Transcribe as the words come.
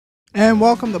And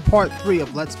welcome to part 3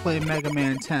 of Let's Play Mega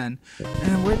Man 10.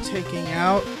 And we're taking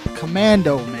out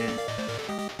Commando Man.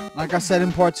 Like I said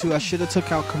in part 2, I should have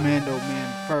took out Commando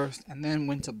Man first and then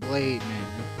went to Blade Man.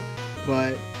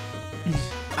 But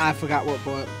I forgot what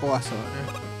boss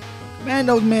order.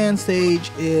 Commando Man stage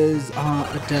is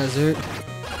a desert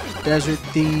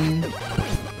theme.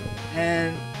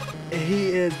 And he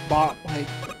is bought like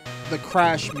the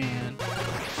Crash Man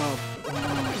of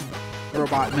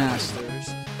Robot Masters.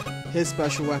 His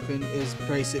special weapon is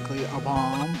basically a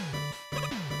bomb.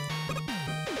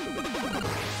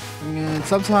 And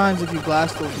sometimes if you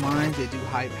blast those mines, they do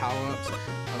hide power-ups.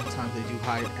 Sometimes they do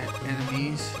hide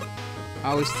enemies. I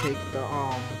always take the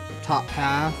top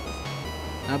path.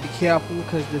 Now be careful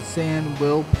because the sand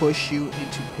will push you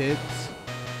into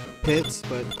pits,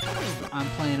 but I'm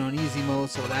playing on easy mode,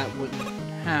 so that wouldn't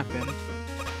happen.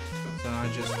 So I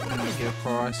just get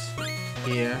across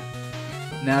here.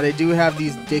 Now they do have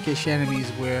these dickish enemies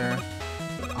where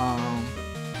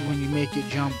when you make it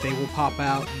jump, they will pop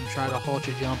out and try to halt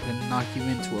your jump and knock you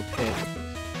into a pit.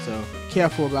 So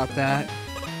careful about that.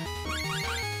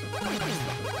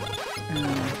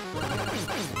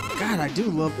 God, I do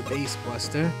love the base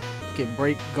buster. You can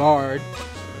break guard.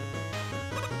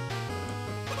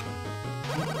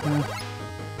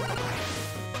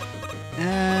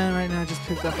 And right now I just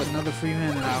picked up another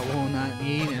Freeman that I will not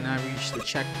need, and I reached the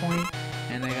checkpoint.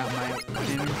 And I got my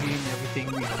energy and everything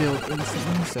refilled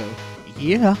instantly, so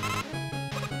yeah.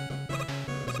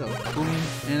 So boom,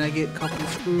 and I get a couple of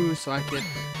screws so I can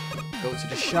go to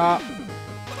the shop.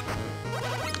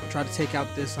 Try to take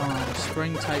out this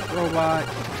spring type robot,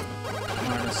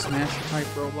 or the smasher type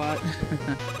robot.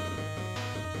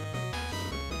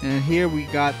 And here we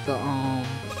got the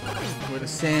where the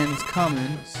sand is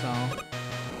coming, so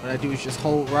what I do is just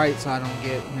hold right so I don't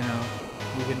get,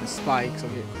 move into spikes or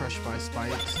get crushed by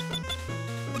spikes.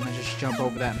 And I just jump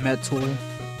over that metal.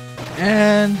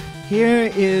 And here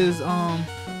is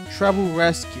treble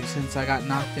rescue since I got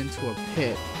knocked into a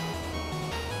pit.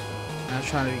 And I was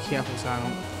trying to be careful so I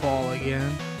don't fall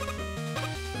again.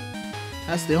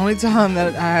 That's the only time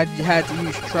that I had to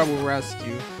use treble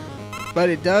rescue. But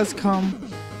it does come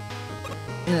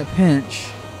in a pinch.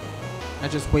 I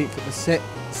just wait for the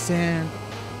sand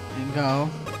and go.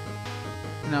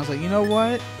 And I was like, you know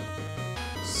what?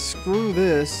 Screw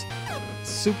this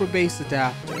super base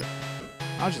adapter.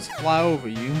 I'll just fly over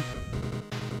you.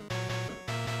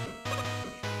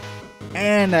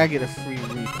 And I get a free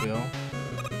refill.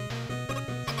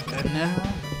 And now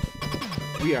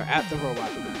we are at the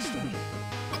Robot Master.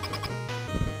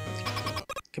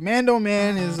 Commando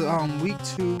Man is weak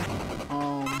to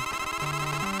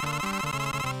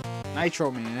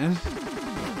Nitro Man.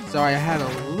 Sorry, I had a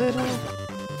little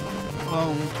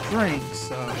drink,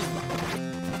 so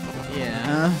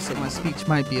yeah, so my speech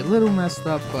might be a little messed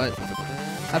up, but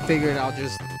I figured I'll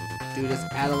just do this,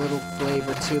 add a little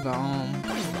flavor to the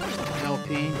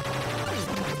LP.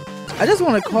 I just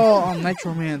want to call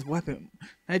Nitro Man's weapon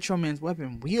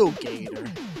Wheel Gator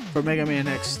for Mega Man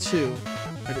X2,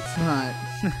 but it's not.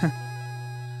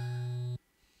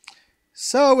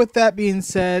 So with that being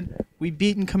said, we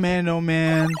beaten Commando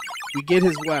Man, we get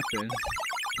his weapon.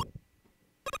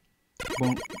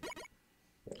 Boom.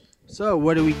 So,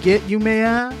 what do we get, you may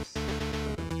ask?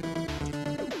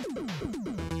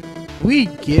 We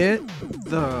get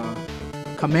the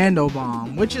Commando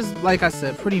Bomb, which is, like I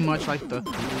said, pretty much like the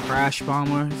Crash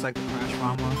Bomber. It's like the Crash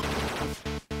Bomber.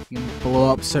 You can blow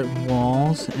up certain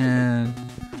walls, and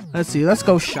let's see, let's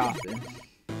go shopping.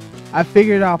 I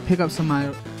figured I'll pick up some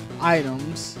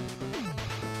items.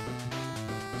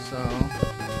 So,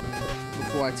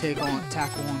 before I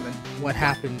tackle on what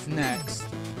happens next.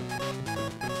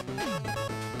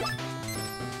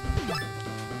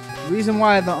 The reason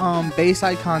why the base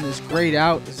icon is grayed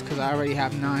out is because I already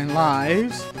have 9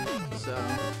 lives. So,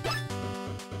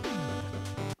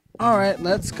 alright,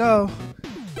 let's go.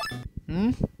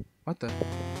 What the?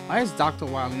 Why is Dr.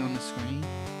 Wily on the screen?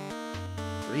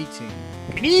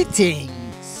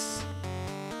 Greetings!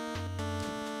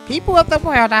 People of the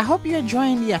world, I hope you're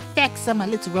enjoying the effects of my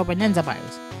little robot ninja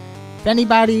virus. If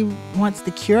anybody wants the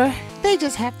cure, they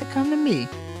just have to come to me.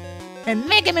 And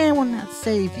Mega Man will not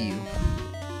save you.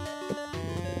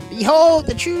 Behold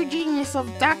the true genius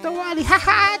of Dr. Wily.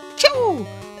 Haha! Choo!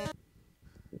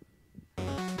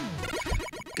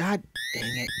 God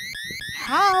dang it.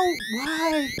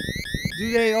 Why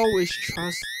do they always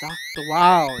trust Dr.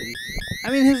 Wily? I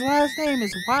mean, his last name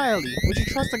is Wily. Would you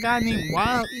trust a guy named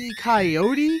Wile E.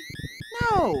 Coyote?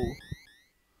 No.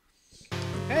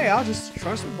 Hey, I'll just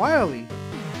trust Wily.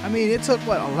 I mean, it took,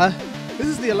 what, 11? This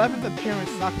is the 11th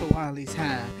appearance Dr. Wily's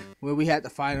had, where we had to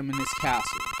fight him in this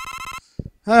castle.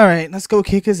 Alright, let's go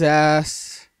kick his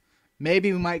ass.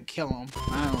 Maybe we might kill him.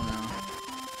 I don't know.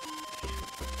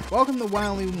 Welcome to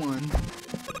Wily 1.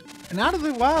 And out of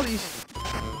the Wily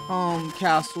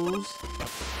castles,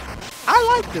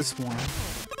 I like this one.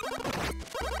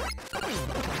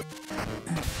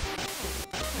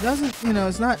 It doesn't, you know,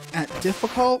 it's not that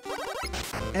difficult.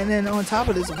 And then on top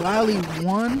of this, Wily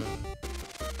 1,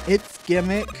 its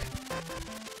gimmick,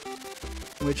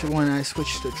 which when I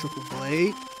switched to Triple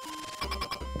Blade,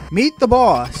 meet the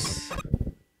boss.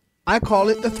 I call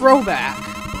it the throwback,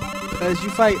 because you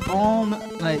fight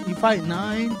you fight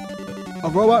 9, a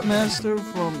robot master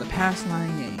from the past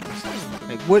 9 games,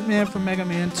 like Woodman from Mega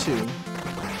Man 2,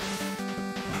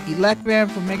 Electman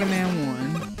from Mega Man 1,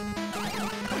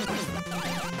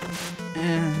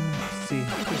 and let's see,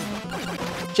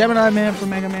 Gemini Man from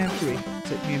Mega Man 3.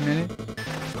 Took me a minute.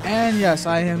 And yes,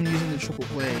 I am using the Triple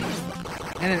Blade.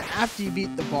 And then after you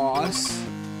beat the boss,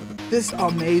 this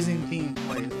amazing theme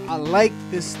plays. I like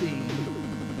this theme.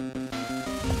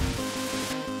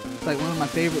 It's like one of my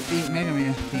favorite Mega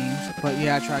Man themes. But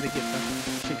yeah, I tried to get the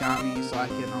Shigami so I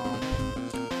can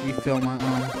refill my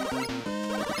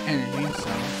energy.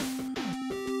 So,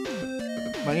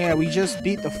 but yeah, we just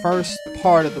beat the first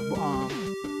part of the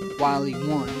Wily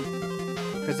 1,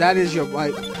 because that is your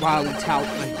Wily tout,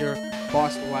 like your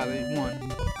boss for Wily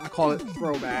 1. I call it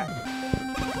Throwback.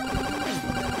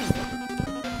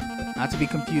 Not to be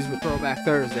confused with Throwback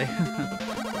Thursday.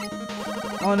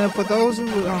 Oh, and then for those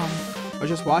who are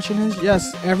just watching this,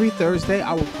 yes, every Thursday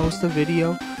I will post a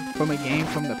video from a game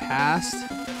from the past.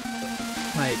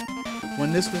 Like,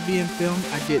 when this was being filmed,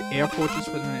 I did Air Fortress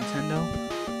for the Nintendo.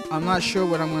 I'm not sure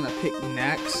what I'm going to pick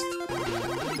next,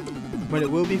 but it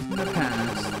will be from the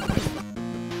past.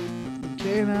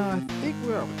 Okay, now I think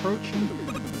we're approaching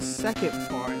the second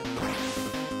part.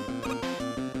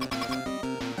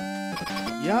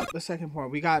 Yep, the second part.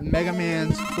 We got Mega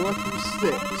Man's 4 through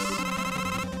 6.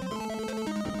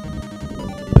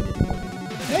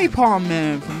 Napalm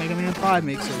Man from Mega Man 5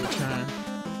 makes a return.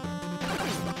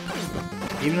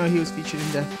 Even though he was featured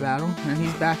in Death Battle, and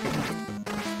he's back again.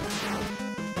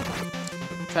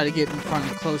 Try to get in front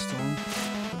and close to him.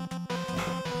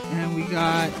 And we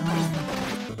got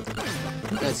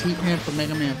that's Heatman from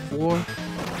Mega Man 4.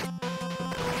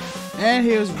 And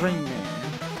here's Ringman.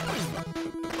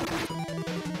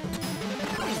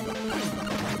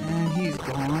 And he's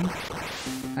gone.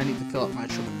 I need to fill up my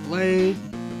Triple Blade.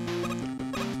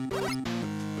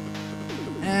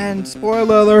 And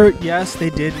spoiler alert, yes, they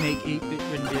did make 8-bit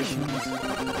renditions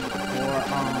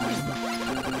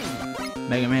for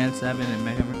Mega Man 7 and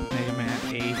Mega Man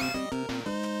 8.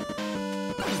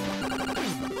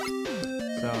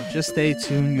 So just stay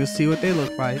tuned, you'll see what they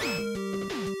look like.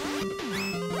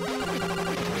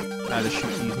 Try to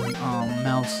shoot these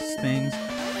mouse things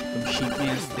from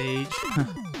Sheepman stage.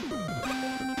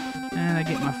 And I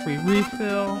get my free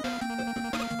refill.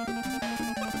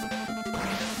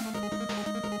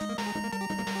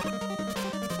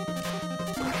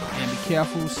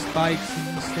 Careful spikes in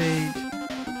the stage.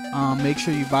 Make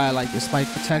sure you buy like your spike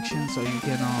protection so you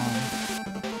can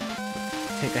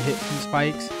take a hit from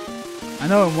spikes. I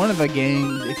know in one of the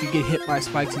games, if you get hit by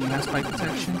spikes and you have spike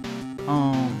protection,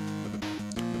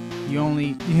 you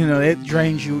only, you know, it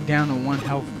drains you down to 1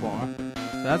 health bar.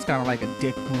 So that's kind of like a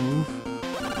dick move.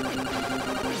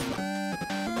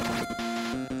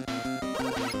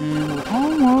 And we're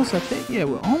almost, I think, yeah,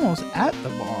 we're almost at the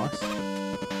boss.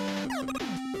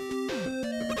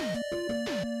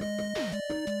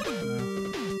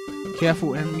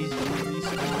 Careful, enemies don't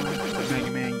respawn. It's a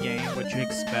Mega Man game, what you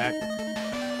expect.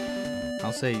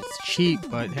 I'll say it's cheap,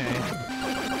 but hey,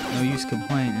 no use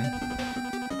complaining.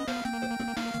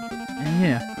 And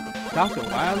yeah, Dr.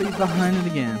 Wily's behind it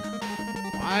again.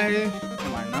 Why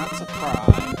am I not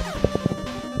surprised?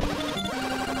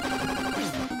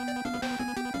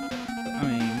 I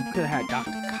mean, we could have had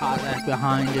Dr. Kazak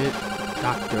behind it,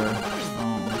 Dr.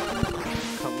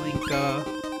 Kalinka.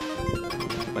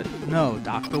 But no,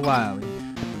 Dr. Wily.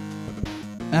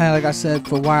 And like I said,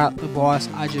 for the boss,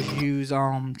 I just use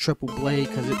Triple Blade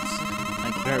because it's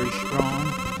like very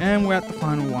strong. And we're at the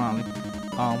final Wily.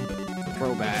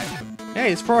 Throwback.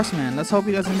 Hey, it's Frostman. Let's hope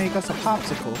he doesn't make us a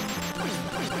popsicle.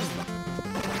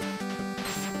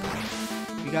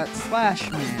 We got Slash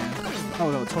Man.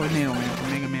 Oh no, Tornado Man from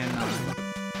Mega Man 9.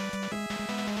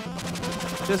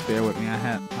 Just bear with me. I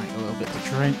had like a little bit to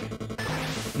drink.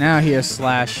 Now here's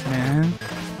Slash Man.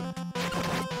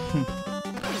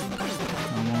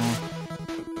 Come on.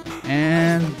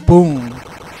 And boom.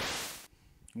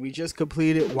 We just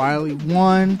completed Wily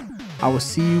 1. I will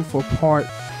see you for part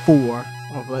 4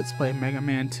 of Let's Play Mega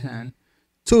Man 10.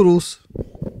 Toodles.